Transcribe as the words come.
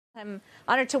I'm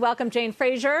honored to welcome Jane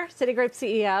Fraser, Citigroup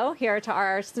CEO, here to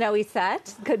our snowy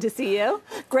set. Good to see you.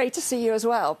 Great to see you as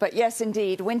well. But yes,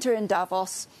 indeed, winter in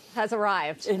Davos has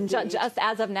arrived just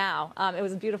as of now. It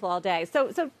was beautiful all day.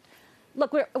 So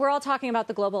look, we're all talking about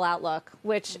the global outlook,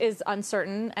 which is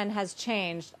uncertain and has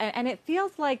changed. And it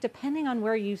feels like, depending on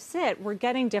where you sit, we're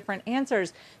getting different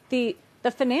answers. The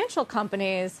financial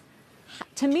companies,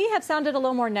 to me, have sounded a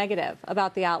little more negative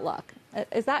about the outlook.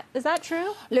 Is that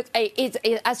true? Look,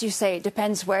 as you say, it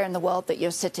depends where in the world that you're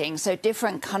sitting. So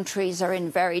different countries are in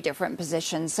very different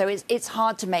positions. So it's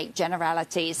hard to make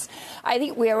generalities. I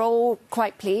think we are all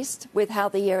quite pleased with how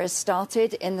the year has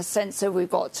started, in the sense that we've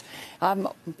got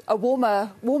a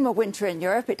warmer winter in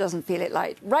Europe. It doesn't feel it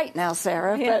like right now,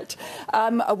 Sarah, but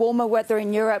a warmer weather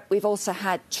in Europe. We've also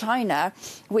had China,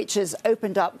 which has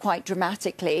opened up quite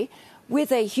dramatically,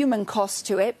 with a human cost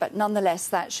to it, but nonetheless,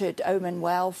 that should omen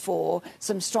well for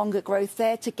some stronger growth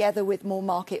there, together with more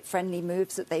market-friendly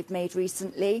moves that they've made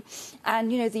recently.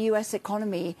 And, you know, the US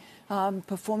economy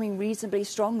performing reasonably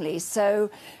strongly. So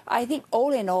I think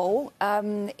all in all,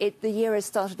 the year has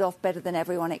started off better than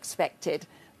everyone expected.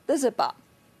 There's a but.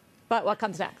 But what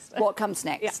comes next? What comes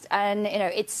next? Yeah. And, you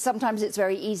know, sometimes it's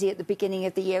very easy at the beginning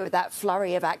of the year with that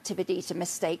flurry of activity to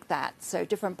mistake that. So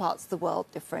different parts of the world,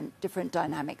 different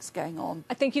dynamics going on.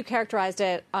 I think you characterized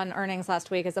it on earnings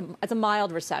last week as a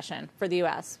mild recession for the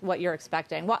U.S., what you're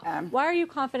expecting. Why are you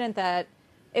confident that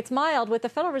it's mild with the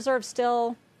Federal Reserve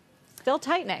still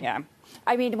tightening? Yeah.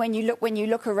 I mean, when you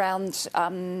look around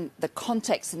the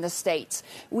context in the States,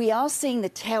 we are seeing the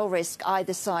tail risk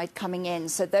either side coming in.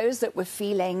 So those that were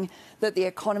feeling that the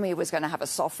economy was going to have a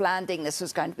soft landing, this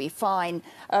was going to be fine,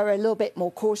 are a little bit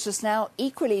more cautious now.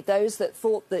 Equally, those that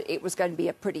thought that it was going to be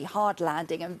a pretty hard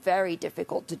landing and very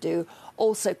difficult to do,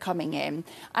 also coming in.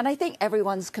 And I think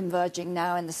everyone's converging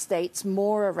now in the States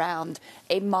more around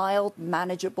a mild,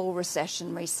 manageable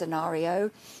recessionary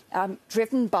scenario,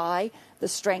 driven by the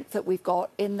strength that we've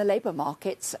got in the labour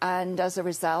markets. And as a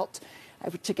result,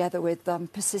 together with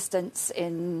persistence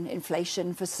in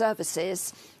inflation for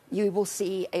services, you will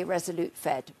see a resolute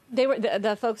Fed.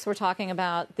 The folks were talking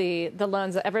about the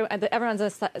loans.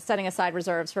 Everyone's setting aside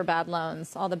reserves for bad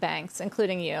loans, all the banks,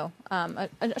 including you. A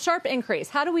sharp increase.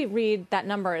 How do we read that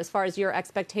number as far as your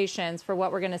expectations for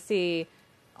what we're going to see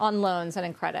on loans and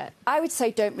in credit? I would say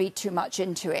don't read too much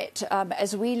into it.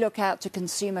 As we look out to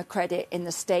consumer credit in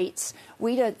the States,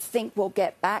 we don't think we'll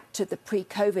get back to the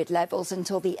pre-COVID levels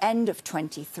until the end of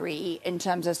 23 in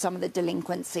terms of some of the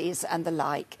delinquencies and the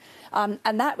like. And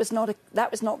that was not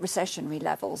recessionary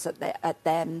levels at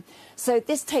them. So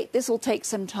this will take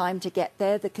some time to get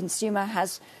there. The consumer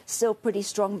has still pretty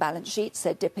strong balance sheets.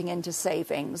 They're dipping into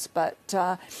savings, but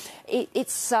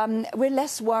we're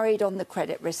less worried on the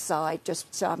credit risk side. Just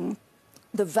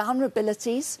the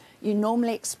vulnerabilities you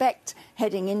normally expect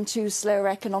heading into slower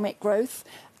economic growth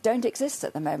don't exist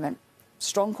at the moment.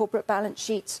 Strong corporate balance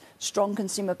sheets, strong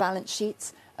consumer balance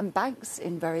sheets, and banks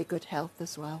in very good health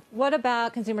as well. What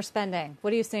about consumer spending?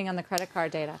 What are you seeing on the credit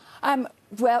card data?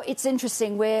 Well, it's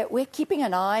interesting. We're keeping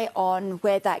an eye on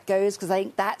where that goes, because I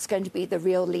think that's going to be the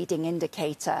real leading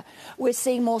indicator. We're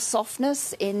seeing more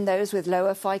softness in those with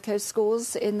lower FICO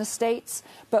scores in the States,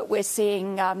 but we're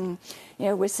seeing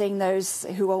those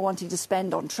who are wanting to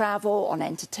spend on travel, on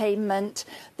entertainment.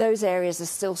 Those areas are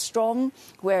still strong,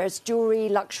 whereas jewelry,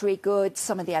 luxury goods,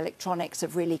 some of the electronics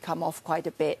have really come off quite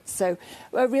a bit. So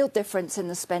a real difference in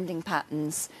the spending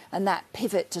patterns, and that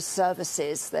pivot to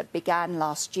services that began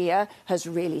last year has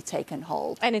really taken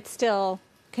hold. And it's still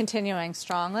continuing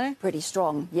strongly? Pretty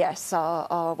strong, yes.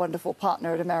 Our wonderful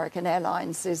partner at American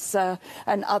Airlines is,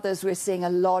 and others, we're seeing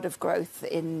a lot of growth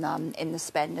in the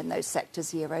spend in those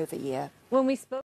sectors year over year. When we spoke